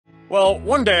Well,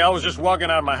 one day I was just walking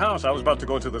out of my house. I was about to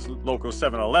go to this local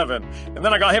 7-Eleven, and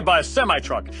then I got hit by a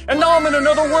semi-truck. And now I'm in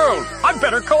another world. I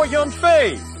better call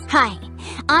Yanfei. Hi,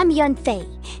 I'm Yanfei.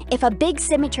 If a big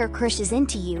scimitar crushes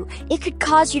into you, it could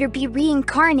cause you to be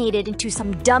reincarnated into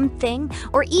some dumb thing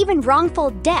or even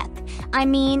wrongful death. I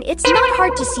mean, it's not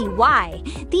hard to see why.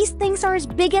 These things are as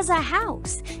big as a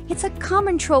house. It's a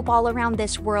common trope all around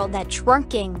this world that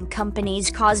trunking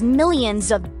companies cause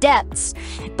millions of deaths,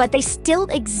 but they still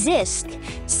exist.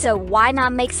 So why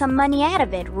not make some money out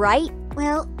of it, right?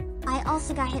 Well, I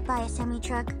also got hit by a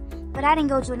semi-truck, but I didn't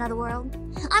go to another world.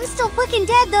 I'm still fucking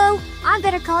dead though. I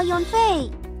better call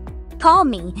Yanfei. Call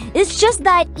me. It's just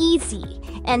that easy.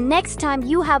 And next time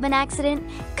you have an accident,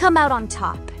 come out on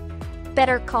top.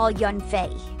 Better call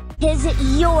Yanfei. Is it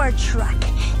your truck?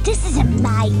 This isn't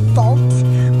my fault.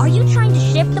 Are you trying to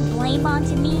shift the blame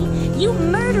onto me? You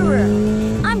murderer!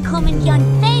 I'm calling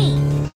Yanfei.